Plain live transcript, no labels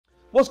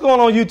What's going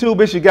on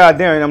YouTube? It's your guy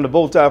Darren. I'm the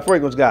bow tie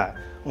fragrance guy.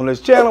 On this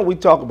channel we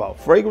talk about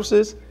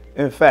fragrances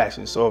and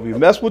fashion. So if you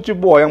mess with your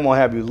boy, I'm gonna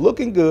have you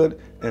looking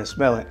good and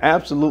smelling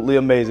absolutely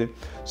amazing.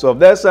 So if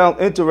that sounds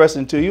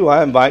interesting to you,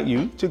 I invite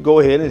you to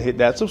go ahead and hit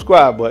that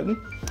subscribe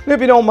button. And if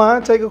you don't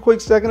mind, take a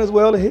quick second as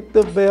well to hit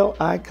the bell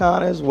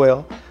icon as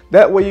well.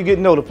 That way you get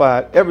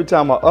notified every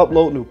time I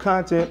upload new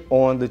content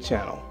on the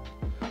channel.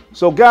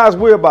 So guys,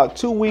 we're about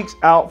 2 weeks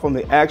out from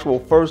the actual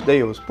first day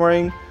of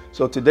spring.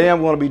 So today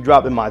I'm going to be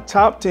dropping my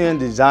top 10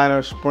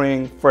 designer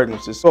spring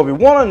fragrances. So if you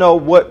want to know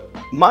what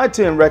my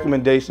 10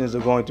 recommendations are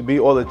going to be,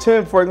 or the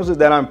 10 fragrances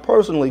that I'm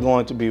personally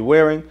going to be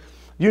wearing,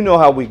 you know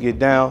how we get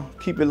down.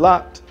 Keep it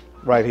locked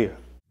right here.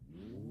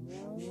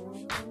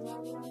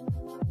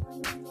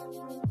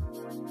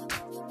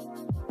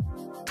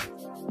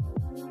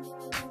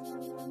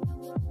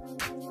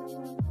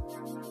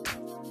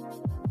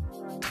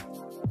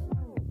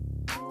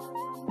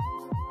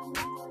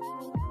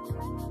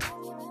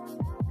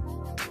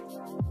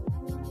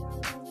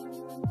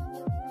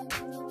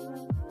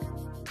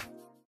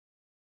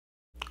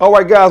 All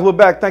right, guys, we're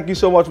back. Thank you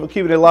so much for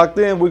keeping it locked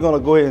in. We're going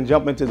to go ahead and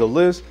jump into the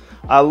list.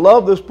 I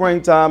love the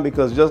springtime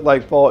because just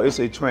like fall, it's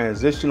a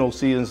transitional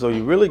season. So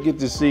you really get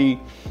to see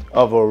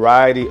a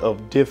variety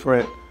of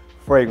different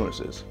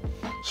fragrances.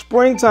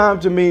 Springtime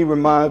to me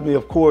reminds me,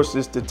 of course,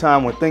 it's the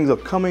time when things are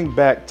coming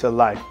back to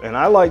life. And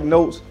I like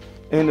notes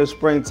in the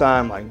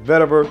springtime like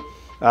vetiver.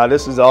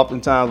 This is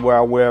oftentimes where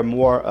I wear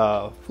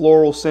more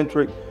floral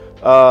centric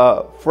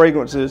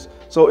fragrances.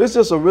 So it's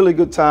just a really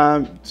good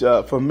time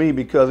for me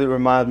because it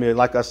reminds me,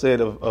 like I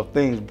said, of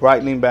things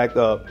brightening back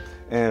up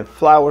and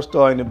flowers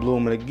starting to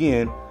bloom. And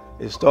again,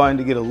 it's starting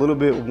to get a little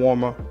bit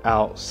warmer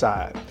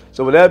outside.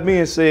 So with that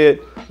being said,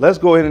 let's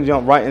go ahead and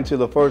jump right into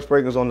the first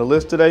fragrance on the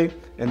list today.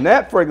 And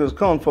that fragrance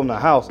comes from the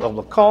house of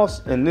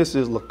Lacoste, and this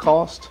is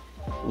Lacoste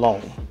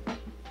Homme.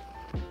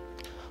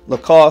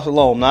 Lacoste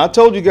Homme. Now I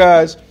told you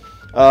guys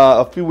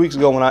a few weeks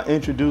ago when I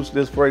introduced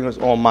this fragrance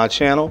on my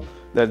channel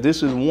that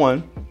this is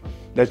one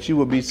that you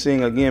will be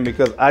seeing again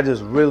because I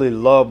just really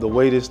love the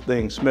way this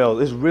thing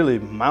smells. It's really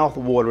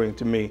mouth-watering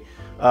to me.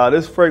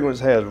 This fragrance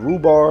has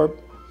rhubarb.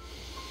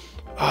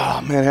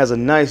 Oh man, it has a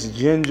nice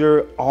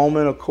ginger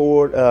almond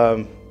accord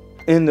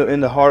in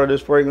the heart of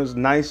this fragrance.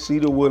 Nice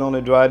cedar wood on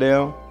the dry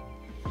down.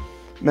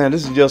 Man,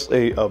 this is just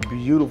a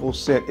beautiful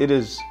scent. It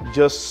is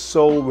just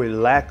so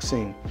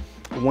relaxing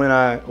when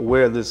I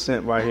wear this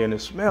scent right here, and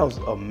it smells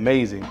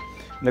amazing.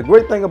 And the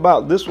great thing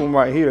about this one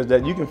right here is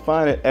that you can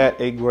find it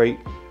at a great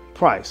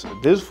price.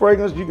 This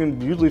fragrance you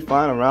can usually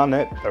find around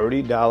that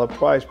 $30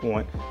 price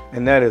point,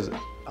 and that is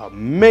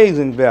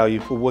amazing value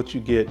for what you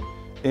get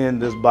in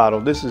this bottle.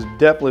 This is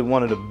definitely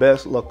one of the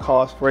best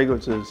Lacoste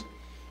fragrances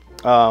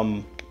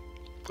of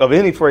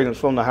any fragrance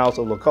from the house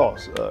of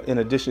Lacoste, in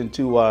addition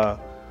to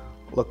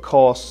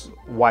Lacoste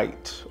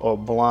White or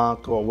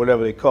Blanc or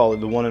whatever they call it,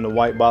 the one in the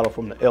white bottle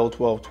from the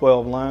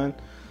L1212 line.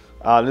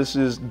 This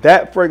is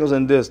that fragrance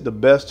and this, the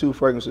best two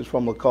fragrances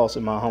from Lacoste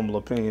in my humble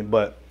opinion.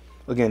 But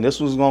again, this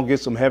was going to get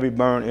some heavy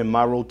burn in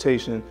my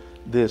rotation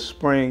this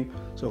spring.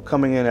 So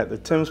coming in at the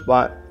 10th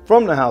spot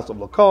from the house of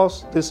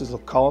Lacoste, this is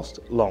Lacoste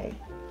Homme.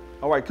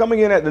 All right, coming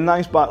in at the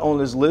 9th spot on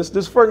this list,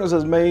 this fragrance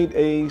has made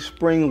a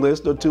spring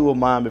list or two of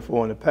mine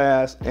before in the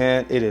past,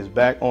 and it is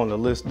back on the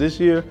list this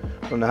year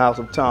from the house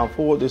of Tom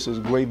Ford. This is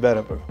Grey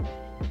Vetiver.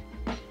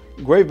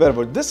 Grey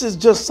Vetiver. This is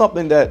just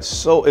something that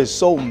is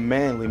so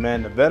manly,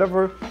 man. The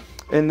vetiver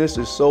in this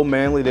is so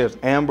manly. There's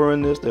amber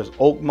in this. There's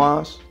oak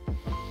moss.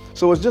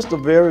 So it's just a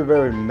very,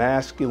 very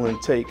masculine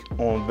take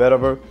on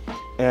vetiver,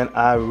 and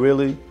I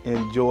really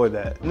enjoy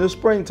that. In the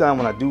springtime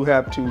when I do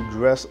have to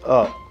dress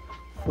up,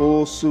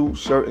 full suit,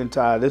 shirt and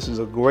tie, this is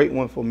a great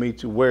one for me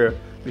to wear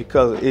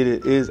because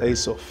it is a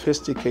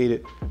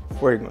sophisticated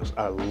fragrance.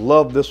 I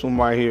love this one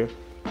right here.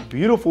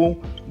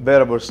 Beautiful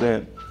vetiver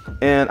scent.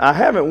 And I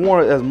haven't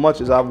worn it as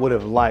much as I would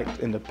have liked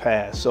in the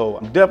past. So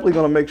I'm definitely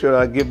going to make sure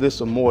that I give this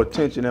some more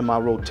attention in my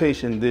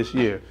rotation this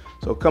year.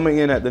 So coming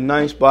in at the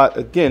 9th spot,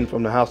 again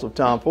from the house of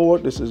Tom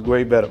Ford, this is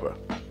Grey Vetiver,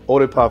 Eau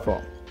de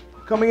Parfum.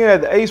 Coming in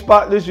at the 8th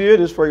spot this year,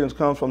 this fragrance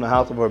comes from the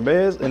house of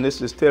Hermes, and this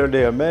is Terre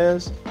de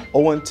Hermes,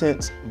 Eau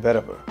Intense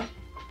Vetiver.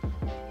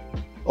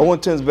 Eau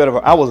Intense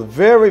Vetiver. I was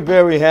very,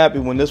 very happy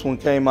when this one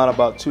came out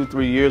about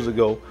 2-3 years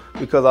ago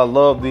because I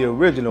love the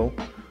original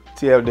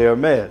Terre de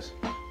Hermes.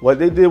 What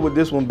they did with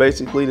this one,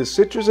 basically, the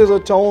citruses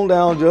are toned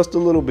down just a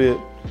little bit,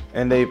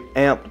 and they've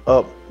amped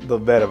up the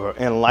vetiver.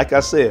 And like I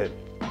said,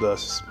 the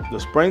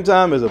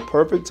springtime is a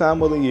perfect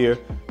time of the year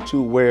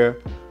to wear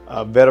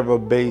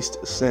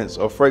vetiver-based scents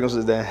or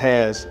fragrances that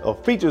has or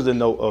features the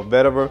note of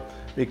vetiver,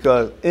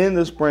 because in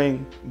the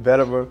spring,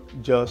 vetiver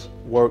just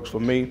works for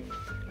me.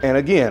 And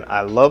again,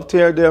 I love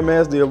Terre de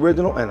Hermes, the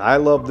original, and I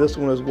love this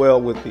one as well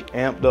with the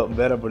amped up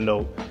vetiver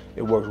note.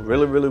 It works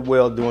really, really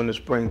well during the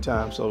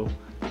springtime. So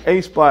the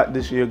 8th spot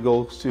this year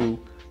goes to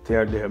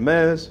Terre de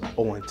Hermes,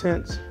 Eau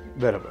Intense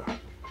Vetiver.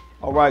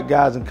 All right,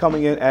 guys, and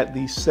coming in at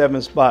the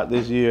 7th spot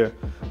this year,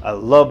 I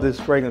love this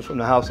fragrance from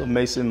the house of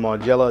Maison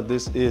Margiela.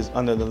 This is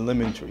Under the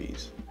Lemon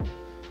Trees.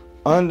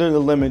 Under the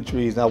Lemon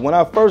Trees. Now, when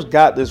I first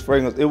got this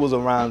fragrance, it was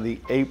around the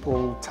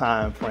April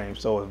time frame,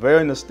 so it's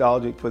very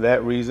nostalgic for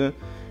that reason.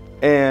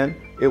 And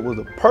it was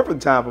a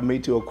perfect time for me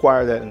to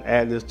acquire that and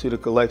add this to the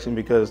collection,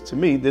 because to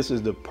me, this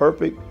is the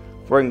perfect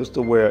fragrance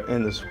to wear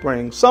in the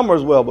spring, summer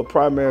as well, but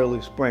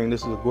primarily spring.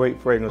 This is a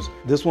great fragrance.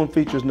 This one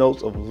features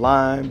notes of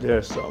lime.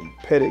 There's some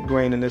petit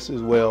grain in this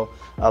as well.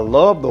 I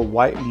love the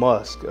white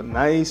musk, a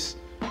nice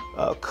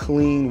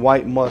clean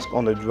white musk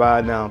on the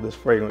dry down of this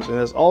fragrance. And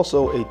there's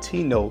also a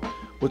tea note,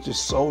 which is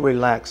so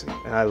relaxing.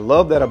 And I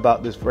love that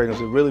about this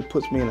fragrance. It really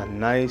puts me in a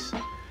nice,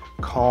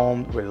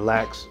 calm,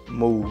 relaxed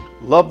mood.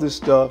 Love this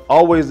stuff.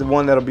 Always the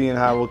one that'll be in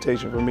high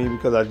rotation for me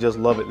because I just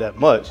love it that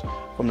much.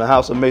 From the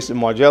house of Maison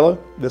Margiela,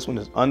 this one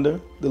is Under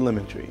the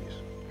Lemon Trees.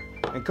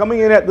 And coming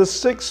in at the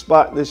 6th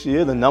spot this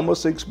year, the number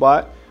 6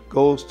 spot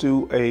goes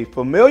to a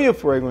familiar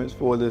fragrance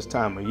for this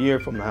time of year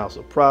from the house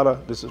of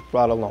Prada. This is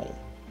Prada L'Homme.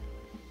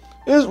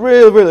 It's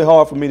really, really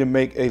hard for me to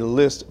make a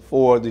list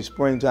for the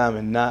springtime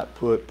and not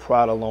put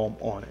Prada L'Homme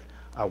on it.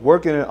 I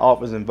work in an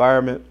office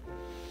environment,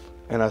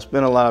 and I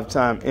spend a lot of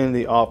time in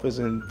the office,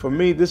 and for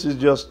me this is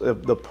just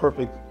the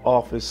perfect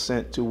office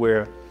scent to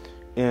wear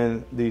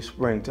in the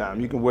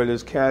springtime. You can wear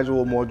this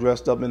casual, more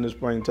dressed up in the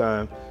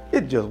springtime.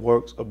 It just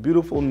works. A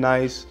beautiful,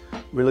 nice,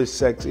 really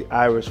sexy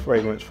Irish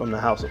fragrance from the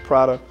house of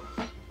Prada.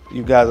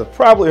 You guys have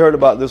probably heard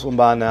about this one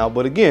by now,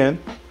 but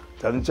again,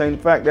 doesn't change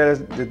the fact that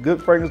it's a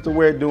good fragrance to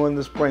wear during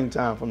the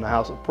springtime from the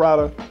house of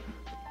Prada.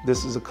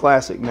 This is a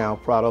classic now,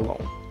 Prada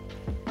L'Homme.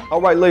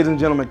 All right, ladies and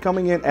gentlemen,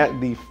 coming in at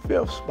the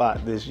 5th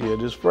spot this year,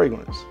 this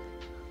fragrance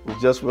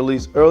was just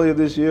released earlier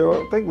this year,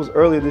 or I think it was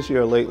earlier this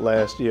year or late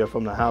last year,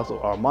 from the house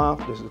of Armand.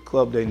 This is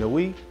Club de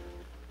Nuit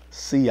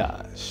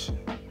Sillage.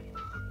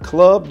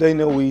 Club de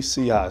Nuit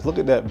Sillage. Look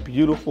at that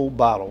beautiful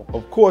bottle.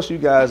 Of course, you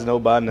guys know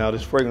by now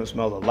this fragrance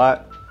smells a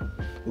lot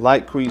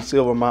like Creed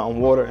Silver Mountain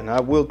Water, and I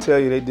will tell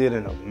you they did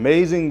an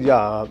amazing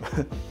job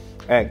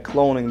at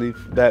cloning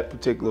that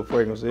particular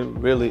fragrance. It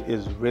really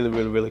is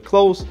really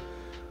close.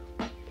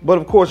 But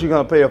of course, you're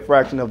going to pay a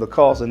fraction of the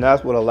cost, and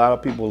that's what a lot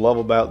of people love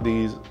about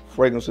these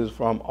fragrances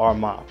from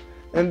Armand.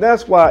 And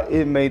that's why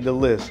it made the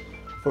list.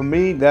 For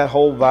me, that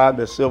whole vibe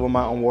that Silver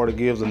Mountain Water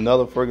gives,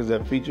 another fragrance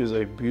that features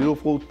a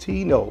beautiful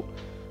tea note.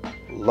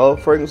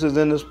 Love fragrances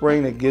in the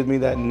spring that gives me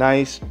that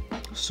nice,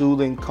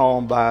 soothing,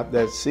 calm vibe.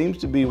 That seems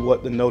to be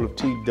what the note of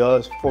tea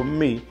does for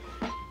me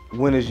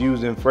when it's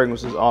used in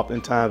fragrances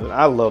oftentimes, and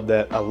I love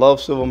that. I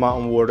love Silver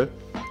Mountain Water.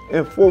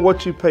 And for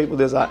what you pay for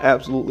this, I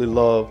absolutely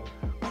love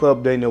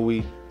Club de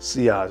Nuit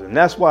Sillage. And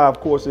that's why, of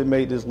course, it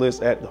made this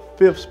list at the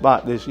 5th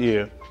spot this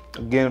year.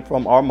 Again,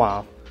 from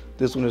Armand.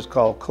 This one is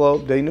called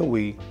Club de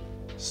Nuit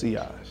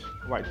Sillage.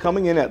 Right,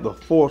 coming in at the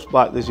 4th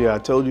spot this year, I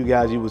told you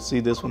guys you would see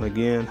this one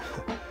again.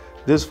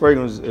 This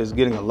fragrance is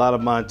getting a lot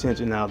of my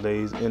attention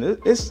nowadays, and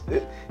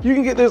you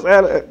can get this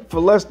for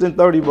less than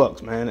 30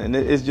 bucks, man. And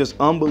it's just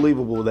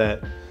unbelievable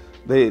that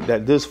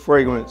this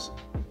fragrance,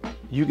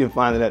 you can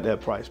find it at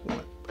that price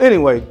point.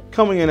 Anyway,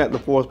 coming in at the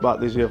 4th spot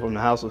this year from the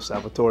house of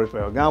Salvatore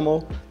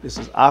Ferragamo, this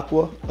is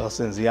Acqu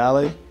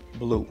Essenziale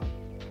Blue.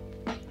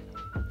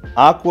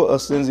 Acqu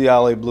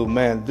Essenziale Blue,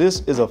 man,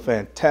 this is a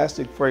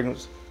fantastic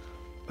fragrance,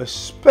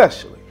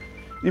 especially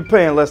you're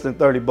paying less than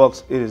 30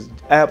 bucks. It is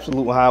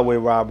absolute highway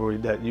robbery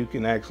that you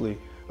can actually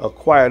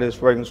acquire this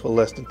fragrance for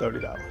less than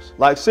 $30.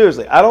 Like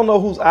seriously, I don't know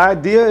whose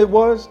idea it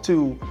was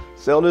to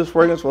sell this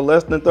fragrance for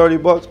less than 30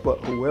 bucks, but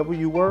whoever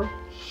you were,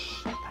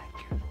 thank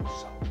you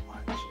so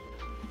much.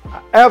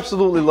 I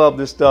absolutely love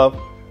this stuff.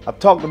 I've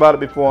talked about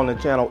it before on the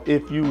channel.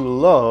 If you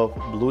love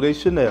Bleu de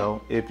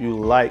Chanel, if you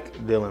like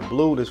Dylan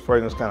Blue, this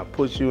fragrance kind of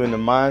puts you in the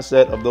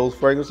mindset of those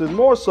fragrances,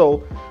 more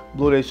so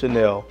Bleu de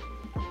Chanel.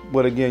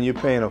 But again, you're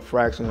paying a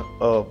fraction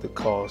of the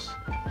cost.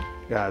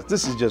 Guys,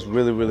 this is just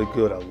really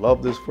good. I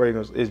love this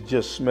fragrance. It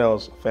just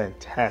smells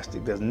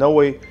fantastic. There's no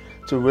way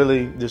to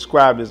really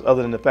describe this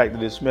other than the fact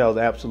that it smells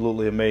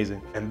absolutely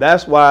amazing. And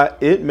that's why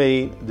it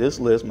made this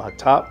list my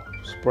top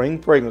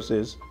spring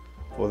fragrances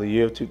for the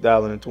year of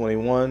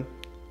 2021.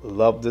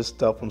 Love this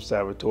stuff from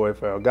Salvatore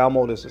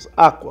Ferragamo. This is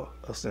Acqu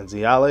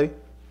Essenziale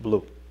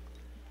Blue.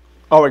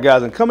 All right,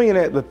 guys, and coming in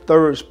at the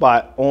 3rd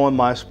spot on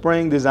my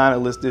spring designer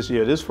list this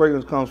year, this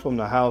fragrance comes from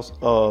the house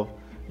of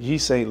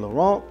Yves Saint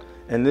Laurent,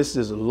 and this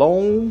is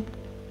L'Homme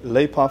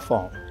Le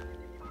Parfum.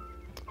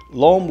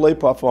 L'Homme Le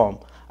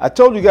Parfum. I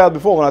told you guys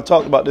before when I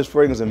talked about this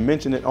fragrance and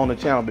mentioned it on the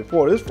channel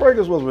before, this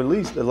fragrance was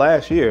released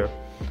last year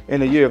in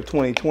the year of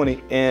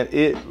 2020, and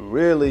it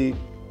really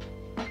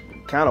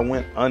kind of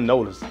went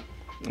unnoticed.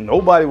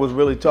 Nobody was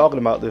really talking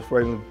about this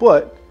fragrance,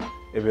 but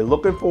if you're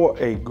looking for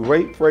a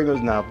great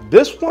fragrance, now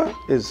this one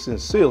is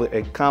sincerely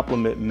a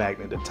compliment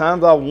magnet. The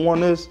times I've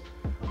worn this,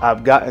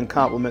 I've gotten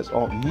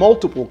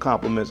multiple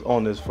compliments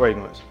on this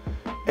fragrance.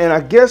 And I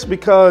guess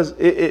because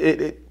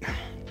it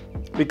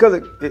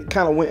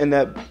kind of went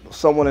in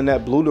somewhat in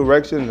that blue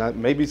direction,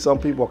 and maybe some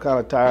people are kind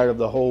of tired of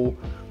the whole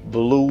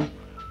blue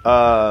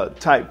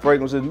type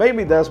fragrances.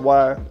 Maybe that's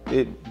why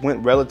it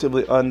went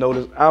relatively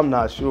unnoticed. I'm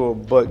not sure,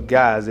 but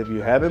guys, if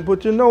you haven't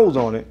put your nose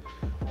on it,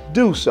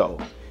 do so.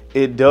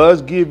 It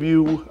does give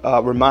you,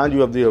 remind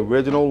you of the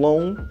original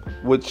L'Homme,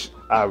 which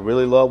I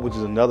really love, which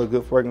is another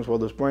good fragrance for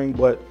the spring.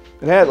 But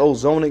it has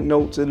ozonic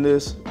notes in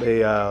this.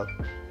 They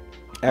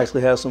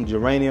actually have some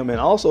geranium, and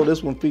also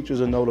this one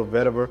features a note of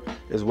vetiver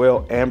as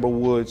well, amber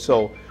wood.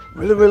 So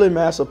really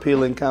mass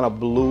appealing, kind of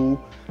blue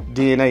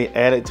DNA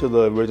added to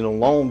the original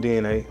L'Homme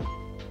DNA.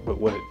 But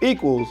what it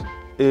equals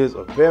is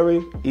a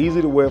very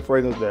easy to wear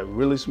fragrance that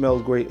really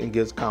smells great and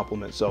gets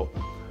compliments. So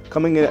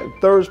coming in at the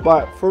third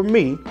spot for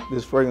me,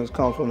 this fragrance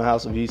comes from the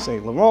house of Yves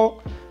Saint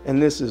Laurent,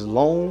 and this is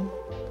L'Homme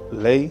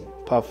Les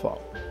Parfums.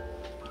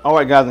 All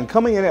right, guys, and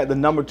coming in at the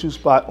number 2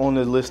 spot on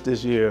the list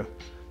this year,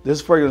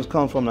 this fragrance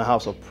comes from the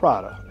house of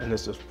Prada, and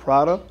this is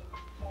Prada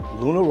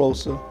Luna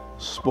Rossa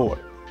Sport.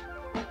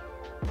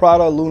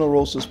 Prada Luna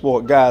Rossa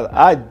Sport. Guys,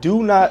 I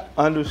do not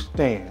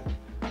understand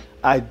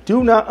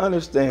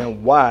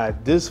why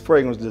this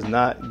fragrance does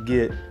not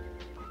get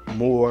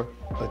more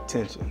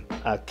attention.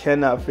 I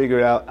cannot figure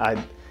it out.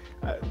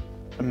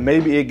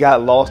 Maybe it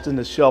got lost in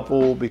the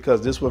shuffle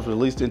because this was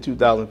released in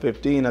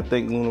 2015. I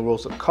think Luna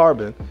Rossa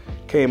Carbon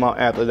came out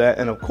after that,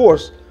 and of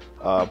course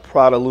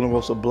Prada Luna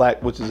Rossa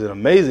Black, which is an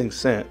amazing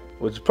scent,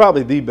 which is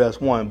probably the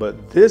best one,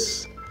 but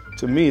this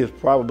to me is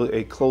probably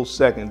a close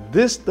second.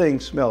 This thing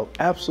smells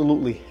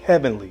absolutely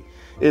heavenly.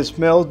 It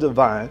smells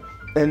divine,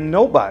 and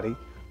nobody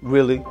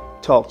really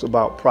talks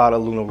about Prada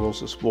Luna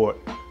Rossa Sport.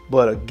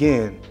 But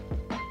again,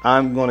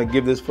 I'm going to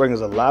give this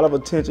fragrance a lot of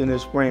attention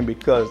this spring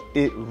because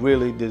it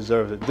really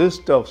deserves it. This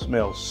stuff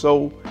smells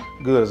so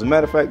good. As a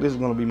matter of fact, this is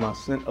going to be my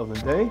scent of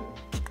the day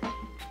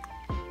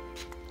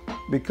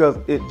because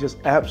it just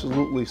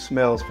absolutely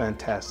smells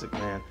fantastic,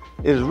 man.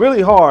 It is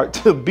really hard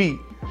to beat.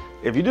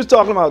 If you're just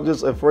talking about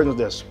just a fragrance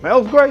that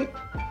smells great,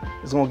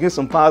 it's going to get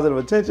some positive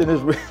attention.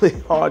 It's really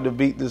hard to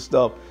beat this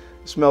stuff.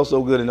 It smells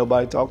so good and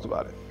nobody talks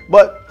about it.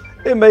 But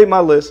it made my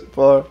list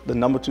for the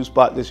number 2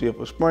 spot this year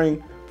for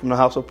spring from the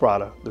house of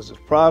Prada. This is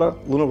Prada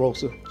Luna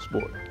Rossa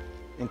Sport.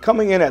 And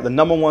coming in at the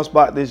number 1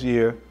 spot this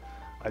year,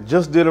 I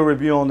just did a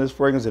review on this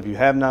fragrance. If you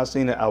have not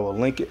seen it, I will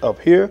link it up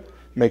here.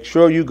 Make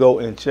sure you go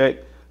and check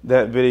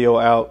that video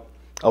out.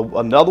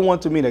 Another one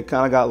to me that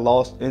kind of got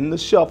lost in the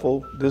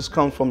shuffle. This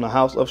comes from the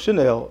house of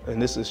Chanel,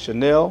 and this is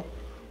Chanel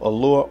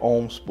Allure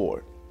Homme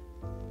Sport.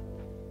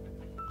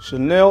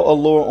 Chanel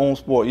Allure Homme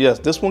Sport. Yes,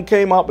 this one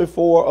came out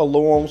before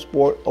Allure Homme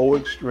Sport Eau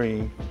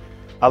Extreme.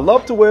 I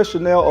love to wear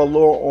Chanel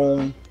Allure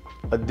Homme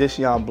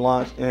Edition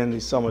Blanche in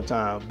the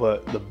summertime,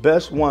 but the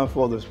best one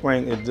for the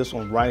spring is this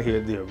one right here,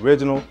 the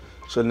original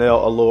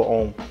Chanel Allure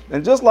Homme.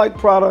 And just like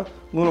Prada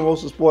Luna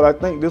Rossa Sport, I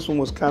think this one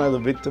was kind of the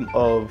victim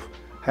of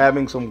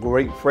having some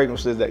great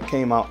fragrances that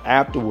came out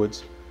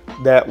afterwards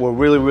that were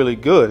really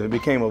good. It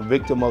became a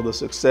victim of the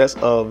success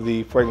of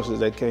the fragrances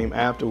that came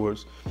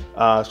afterwards.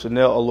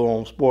 Chanel Allure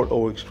Homme Sport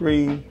Eau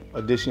Extreme,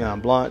 Edition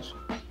Blanche,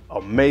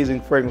 amazing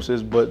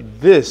fragrances, but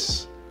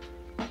this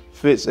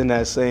fits in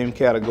that same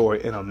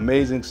category. An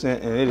amazing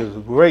scent, and it is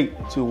great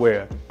to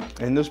wear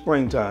in the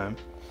springtime.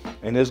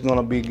 And it's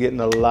gonna be getting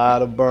a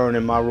lot of burn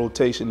in my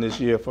rotation this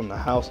year from the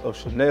house of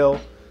Chanel.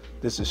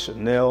 This is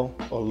Chanel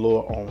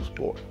Allure Homme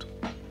Sport.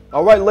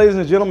 All right, ladies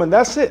and gentlemen,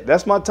 that's it.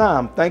 That's my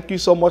time. Thank you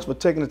so much for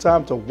taking the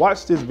time to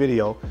watch this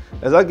video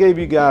as I gave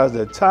you guys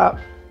the top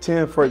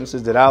 10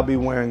 fragrances that I'll be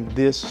wearing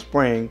this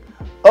spring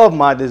of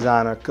my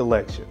designer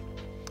collection.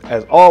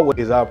 As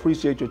always, I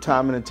appreciate your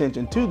time and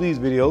attention to these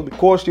videos. Of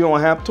course, you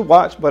don't have to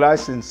watch, but I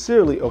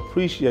sincerely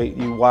appreciate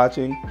you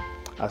watching.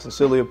 I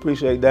sincerely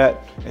appreciate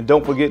that. And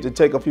don't forget to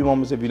take a few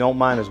moments, if you don't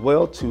mind as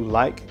well, to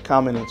like,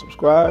 comment, and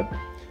subscribe.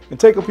 And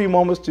take a few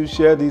moments to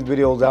share these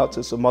videos out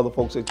to some other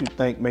folks that you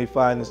think may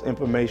find this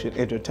information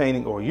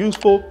entertaining or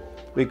useful,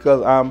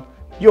 because I'm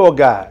your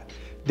guy,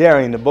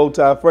 Darian, the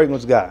Bowtie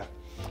Fragrance Guy.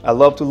 I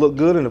love to look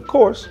good, and of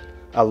course,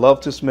 I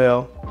love to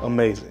smell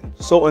amazing.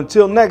 So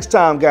until next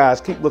time,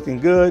 guys, keep looking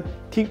good,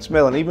 keep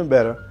smelling even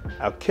better.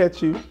 I'll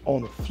catch you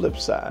on the flip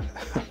side.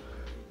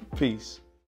 Peace.